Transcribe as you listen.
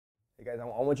Hey guys, I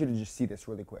want you to just see this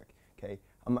really quick, okay?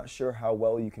 I'm not sure how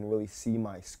well you can really see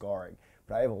my scarring,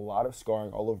 but I have a lot of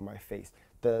scarring all over my face.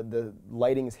 The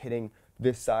lighting is hitting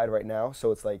this side right now,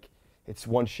 so it's like it's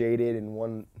one shaded and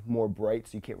one more bright,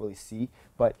 so you can't really see.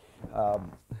 But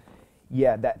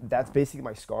yeah, that's basically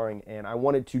my scarring, and I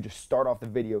wanted to just start off the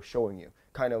video showing you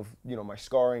kind of my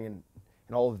scarring and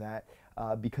all of that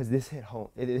because this hit home.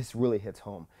 This really hits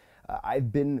home.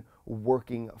 I've been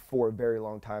working for a very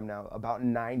long time now, about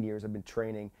 9 years I've been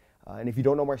training. And if you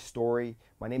don't know my story,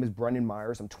 my name is Brendan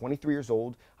Meyers. I'm 23 years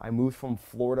old. I moved from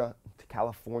Florida to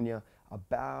California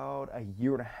about a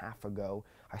year and a half ago.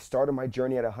 I started my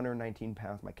journey at 119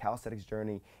 pounds, my CalAesthetics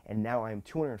journey, and now I am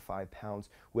 205 pounds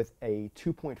with a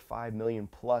 2.5 million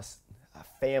plus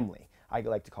family, I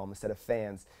like to call them instead of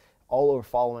fans, all over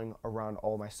following around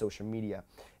all my social media.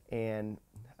 And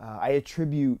I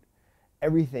attribute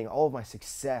everything, all of my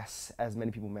success, as many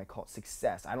people may call it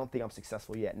success. I don't think I'm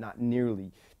successful yet, not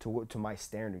nearly to my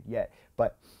standard yet,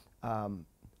 but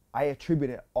I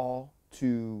attribute it all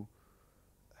to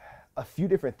a few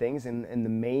different things, and the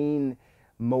main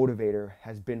motivator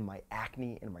has been my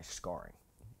acne and my scarring.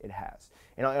 It has.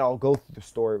 And I'll go through the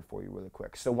story for you really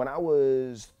quick. So when I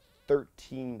was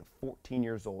 13, 14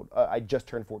 years old, I just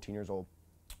turned 14 years old,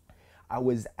 I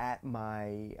was at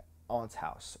my aunt's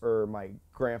house, or my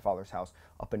grandfather's house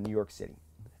up in New York City,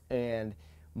 and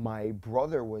my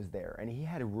brother was there, and he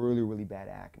had really bad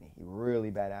acne,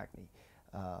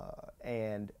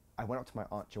 and I went up to my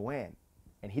aunt Joanne,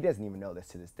 and he doesn't even know this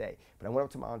to this day, but I went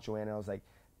up to my aunt Joanne and I was like,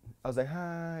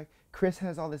 hi, Chris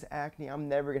has all this acne, I'm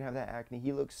never gonna have that acne,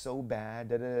 he looks so bad,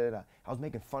 da, da, da, da. I was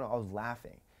making fun of, I was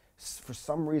laughing. For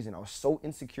some reason, I was so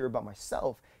insecure about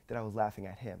myself that I was laughing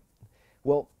at him.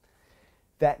 Well,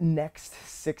 that next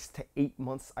 6 to 8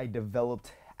 months, I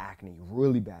developed acne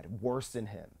really bad, worse than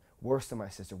him, worse than my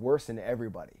sister, worse than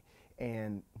everybody.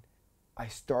 And I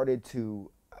started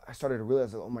to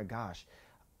realize, oh my gosh,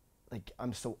 like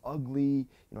I'm so ugly,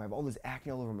 I have all this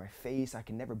acne all over my face, I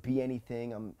can never be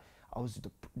anything. I was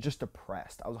just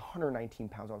depressed. I was 119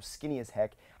 pounds, I was skinny as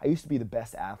heck. I used to be the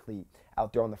best athlete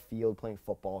out there on the field playing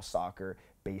football, soccer,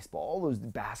 baseball, all those,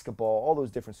 basketball, all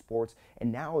those different sports.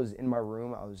 And now I was in my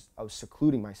room, I was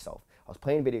secluding myself. I was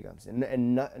playing video games,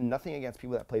 and nothing against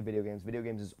people that play video games. Video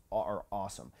games are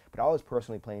awesome, but I was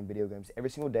personally playing video games every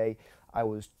single day. I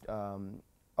was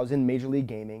in Major League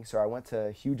Gaming, so I went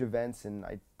to huge events, and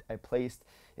I placed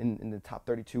in the top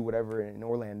 32, whatever, in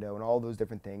Orlando, and all those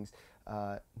different things.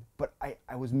 But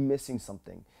I was missing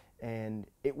something, and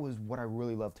it was what I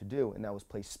really love to do, and that was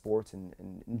play sports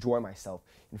and enjoy myself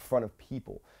in front of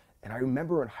people. And I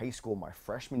remember in high school, my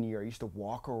freshman year, I used to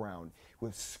walk around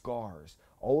with scars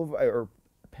all over, or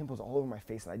pimples all over my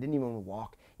face, and I didn't even want to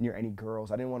walk near any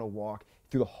girls. I didn't want to walk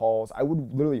through the halls. I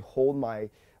would literally hold my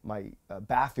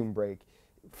bathroom break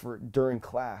during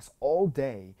class all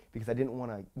day because I didn't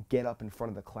want to get up in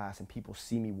front of the class and people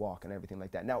see me walk and everything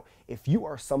like that. Now, if you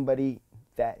are somebody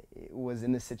that was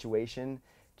in this situation,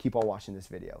 keep on watching this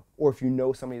video. Or if you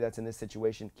know somebody that's in this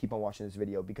situation, keep on watching this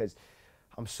video, because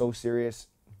I'm so serious.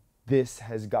 This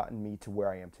has gotten me to where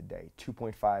I am today.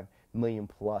 2.5 million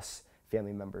plus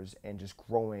family members, and just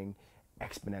growing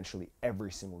exponentially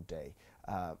every single day.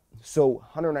 So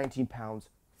 119 pounds,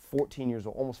 14 years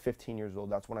old, almost 15 years old,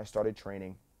 that's when I started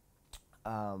training.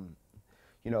 I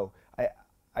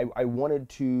wanted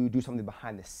to do something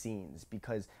behind the scenes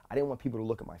because I didn't want people to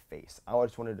look at my face. I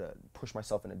just wanted to push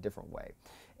myself in a different way.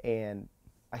 And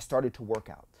I started to work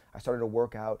out.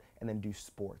 And then do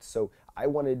sports. So I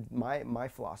wanted, my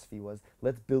philosophy was,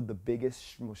 let's build the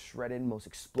biggest, most shredded, most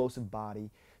explosive body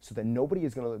so that nobody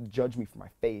is going to judge me for my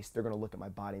face. They're going to look at my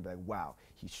body and be like, wow,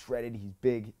 he's shredded, he's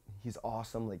big, he's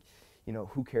awesome. Like,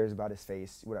 who cares about his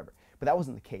face, whatever. But that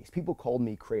wasn't the case. People called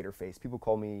me Crater Face. People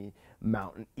called me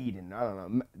Mountain Eden. I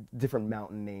don't know, different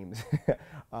mountain names.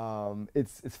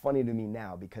 It's funny to me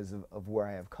now because of where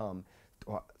I have come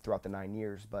throughout the 9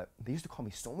 years. But they used to call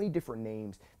me so many different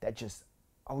names that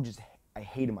I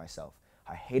hated myself.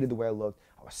 I hated the way I looked.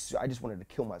 I just wanted to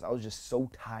kill myself. I was just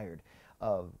so tired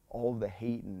of all the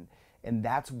hate, and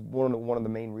that's one of the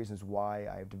main reasons why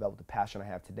I've developed the passion I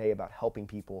have today about helping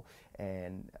people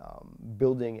and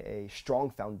building a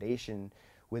strong foundation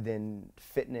within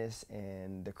fitness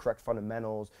and the correct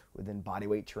fundamentals within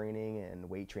bodyweight training and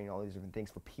weight training, all these different things,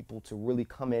 for people to really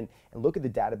come in and look at the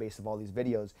database of all these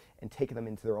videos and take them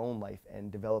into their own life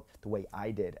and develop the way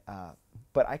I did.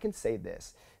 But I can say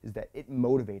this, is that it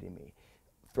motivated me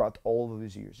throughout all of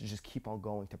those years to just keep on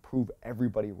going, to prove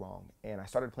everybody wrong. And I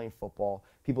started playing football.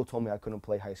 People told me I couldn't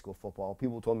play high school football.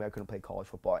 People told me I couldn't play college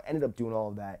football. I ended up doing all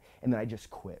of that, and then I just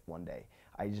quit one day.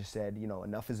 I just said, you know,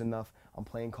 enough is enough. I'm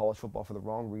playing college football for the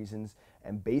wrong reasons.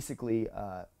 And basically,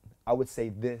 I would say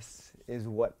this is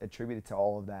what attributed to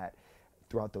all of that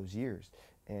throughout those years.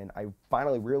 And I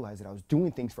finally realized that I was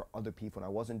doing things for other people and I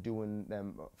wasn't doing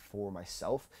them for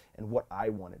myself and what I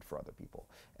wanted for other people.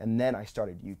 And then I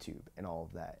started YouTube and all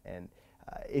of that. And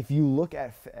if you look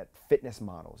at fitness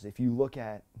models, if you look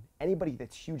at anybody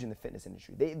that's huge in the fitness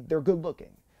industry, they're good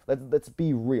looking. Let's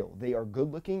be real. They are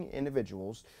good looking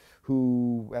individuals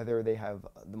who, whether they have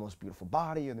the most beautiful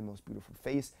body or the most beautiful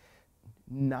face,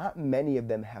 not many of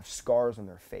them have scars on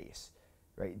their face.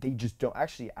 Right? They just don't.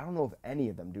 Actually, I don't know if any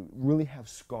of them do really have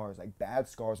scars, like bad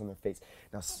scars on their face.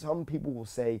 Now, some people will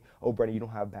say, oh, Brendan, you don't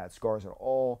have bad scars at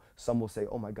all. Some will say,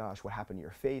 oh my gosh, what happened to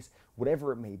your face?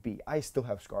 Whatever it may be, I still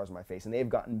have scars on my face, and they've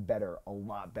gotten better, a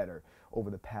lot better over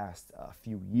the past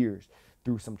few years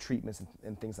through some treatments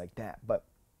and things like that. But,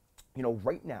 you know,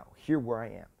 right now, here where I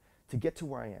am, to get to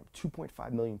where I am,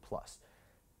 2.5 million plus,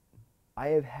 I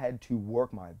have had to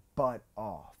work my butt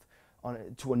off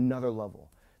to another level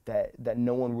that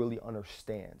no one really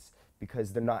understands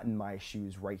because they're not in my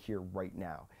shoes right here, right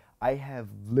now. I have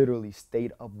literally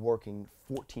stayed up working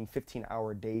 14,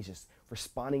 15-hour days just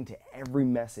responding to every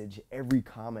message, every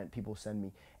comment people send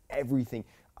me, everything.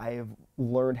 I have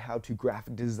learned how to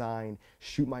graphic design,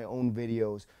 shoot my own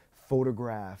videos,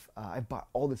 photograph. I've bought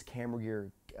all this camera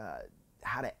gear,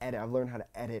 how to edit. I've learned how to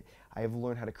edit. I have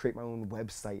learned how to create my own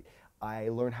website. I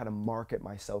learned how to market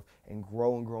myself and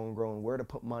grow and grow and grow and where to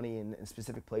put money in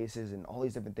specific places and all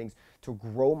these different things to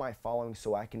grow my following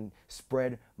so I can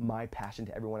spread my passion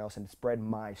to everyone else and spread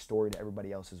my story to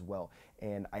everybody else as well.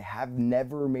 And I have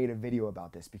never made a video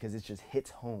about this because it just hits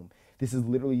home. This is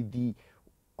literally the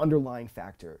underlying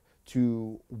factor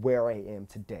to where I am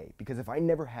today. Because if I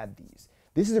never had these,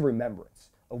 this is a remembrance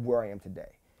of where I am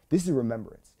today. This is a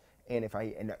remembrance. And if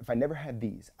I never had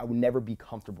these, I would never be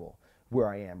comfortable where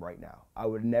I am right now. I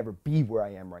would never be where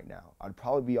I am right now. I'd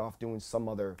probably be off doing some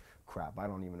other crap. I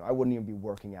don't even know. I wouldn't even be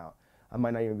working out. I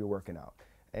might not even be working out.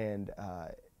 And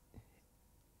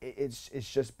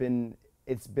it's been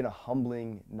a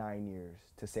humbling 9 years,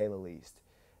 to say the least.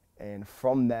 And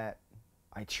from that,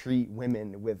 I treat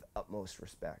women with utmost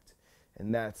respect.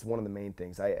 And that's one of the main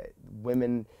things.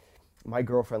 Women, my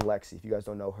girlfriend Lexi, if you guys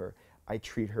don't know her, I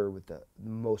treat her with the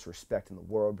most respect in the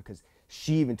world because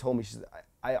she even told me, she said,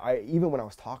 I even when I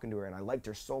was talking to her and I liked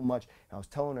her so much, and I was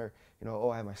telling her, you know,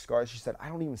 oh, I have my scars. She said, I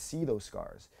don't even see those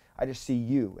scars. I just see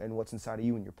you and what's inside of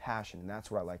you and your passion, and that's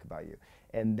what I like about you.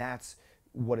 And that's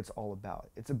what it's all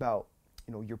about. It's about,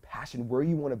 you know, your passion, where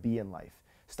you want to be in life.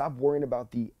 Stop worrying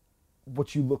about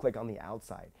what you look like on the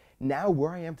outside. Now,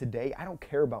 where I am today, I don't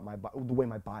care about the way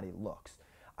my body looks.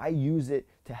 I use it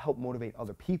to help motivate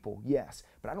other people, yes,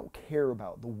 but I don't care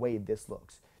about the way this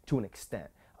looks to an extent.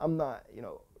 I'm not, you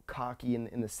know, cocky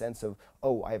in the sense of,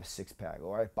 oh, I have a six-pack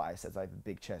or I have biceps, I have a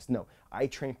big chest. No, I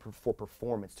train for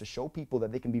performance to show people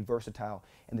that they can be versatile,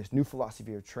 and this new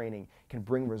philosophy of training can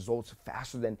bring results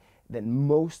faster than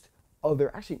most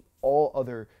other, actually all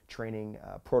other training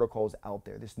protocols out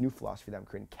there. This new philosophy that I'm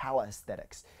creating,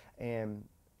 CalAesthetics. And,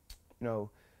 you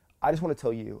know, I just want to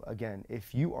tell you, again,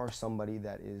 if you are somebody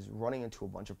that is running into a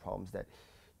bunch of problems, that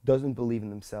doesn't believe in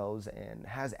themselves and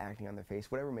has acne on their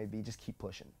face, whatever it may be, just keep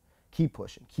pushing. Keep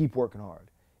pushing. Keep working hard.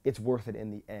 It's worth it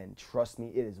in the end. Trust me,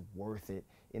 it is worth it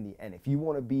in the end. If you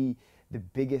want to be the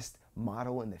biggest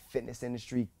model in the fitness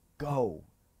industry, go.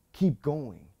 Keep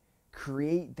going.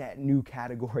 Create that new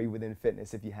category within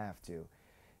fitness if you have to.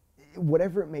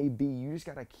 Whatever it may be, you just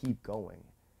got to keep going.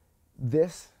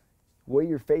 The way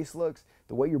your face looks,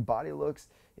 the way your body looks,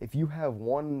 if you have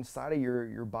one side of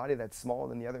your body that's smaller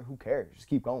than the other, who cares? Just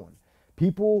keep going.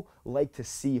 People like to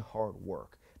see hard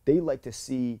work. They like to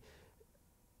see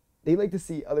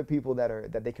other people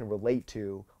that they can relate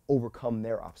to overcome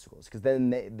their obstacles, because then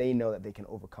they know that they can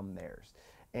overcome theirs.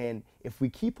 And if we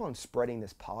keep on spreading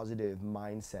this positive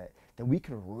mindset, then we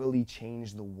can really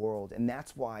change the world. And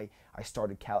that's why I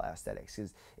started CalAesthetics.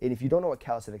 And if you don't know what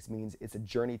CalAesthetics means, it's a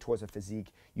journey towards a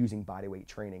physique using bodyweight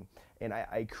training. And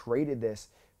I created this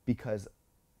because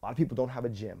a lot of people don't have a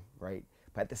gym, right?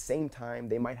 But at the same time,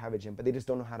 they might have a gym, but they just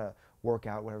don't know how to work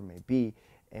out, whatever it may be.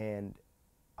 And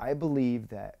I believe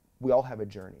that we all have a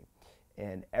journey,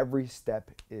 and every step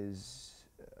is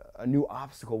a new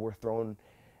obstacle we're thrown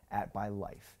at by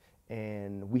life.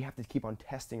 And we have to keep on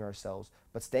testing ourselves,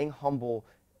 but staying humble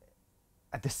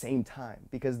at the same time.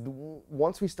 Because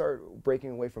once we start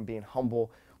breaking away from being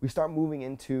humble, we start moving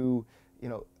into, you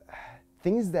know,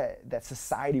 things that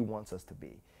society wants us to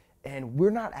be. And we're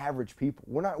not average people.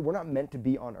 We're not meant to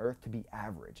be on earth to be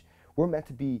average. We're meant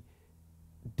to be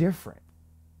different.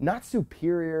 Not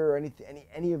superior or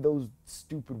any of those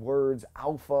stupid words,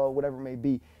 alpha, whatever it may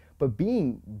be, but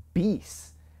being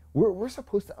beasts. We're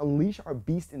supposed to unleash our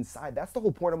beast inside. That's the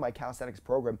whole point of my CalAesthetics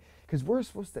program, because we're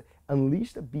supposed to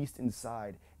unleash the beast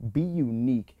inside, be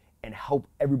unique, and help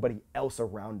everybody else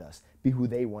around us be who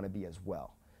they want to be as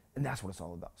well. And that's what it's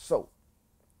all about. So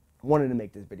I wanted to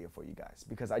make this video for you guys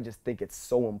because I just think it's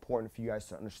so important for you guys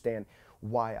to understand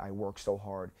why I work so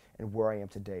hard and where I am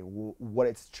today, what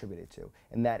it's attributed to,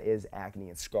 and that is acne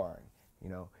and scarring. You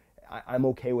know, I'm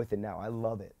okay with it now. I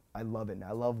love it. I love it. And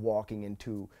I love walking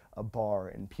into a bar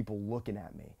and people looking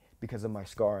at me because of my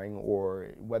scarring,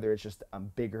 or whether it's just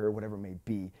I'm bigger or whatever it may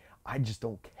be. I just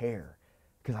don't care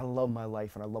because I love my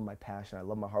life and I love my passion. I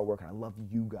love my hard work and I love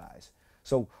you guys.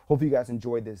 So hope you guys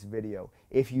enjoyed this video.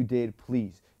 If you did,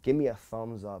 please give me a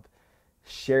thumbs up.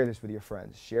 Share this with your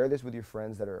friends. Share this with your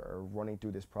friends that are running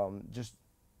through this problem. Just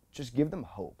give them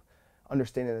hope.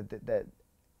 Understanding that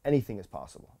anything is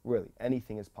possible. Really,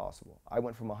 anything is possible. I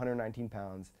went from 119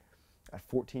 pounds at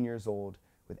 14 years old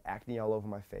with acne all over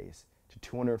my face to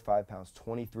 205 pounds,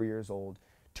 23 years old,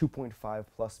 2.5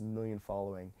 plus million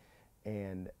following,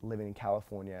 and living in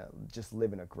California, just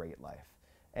living a great life.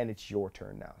 And it's your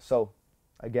turn now. So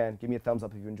again, give me a thumbs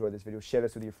up if you enjoyed this video. Share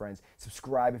this with your friends.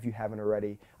 Subscribe if you haven't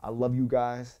already. I love you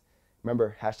guys.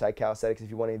 Remember, #CalAesthetics if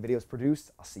you want any videos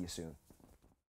produced. I'll see you soon.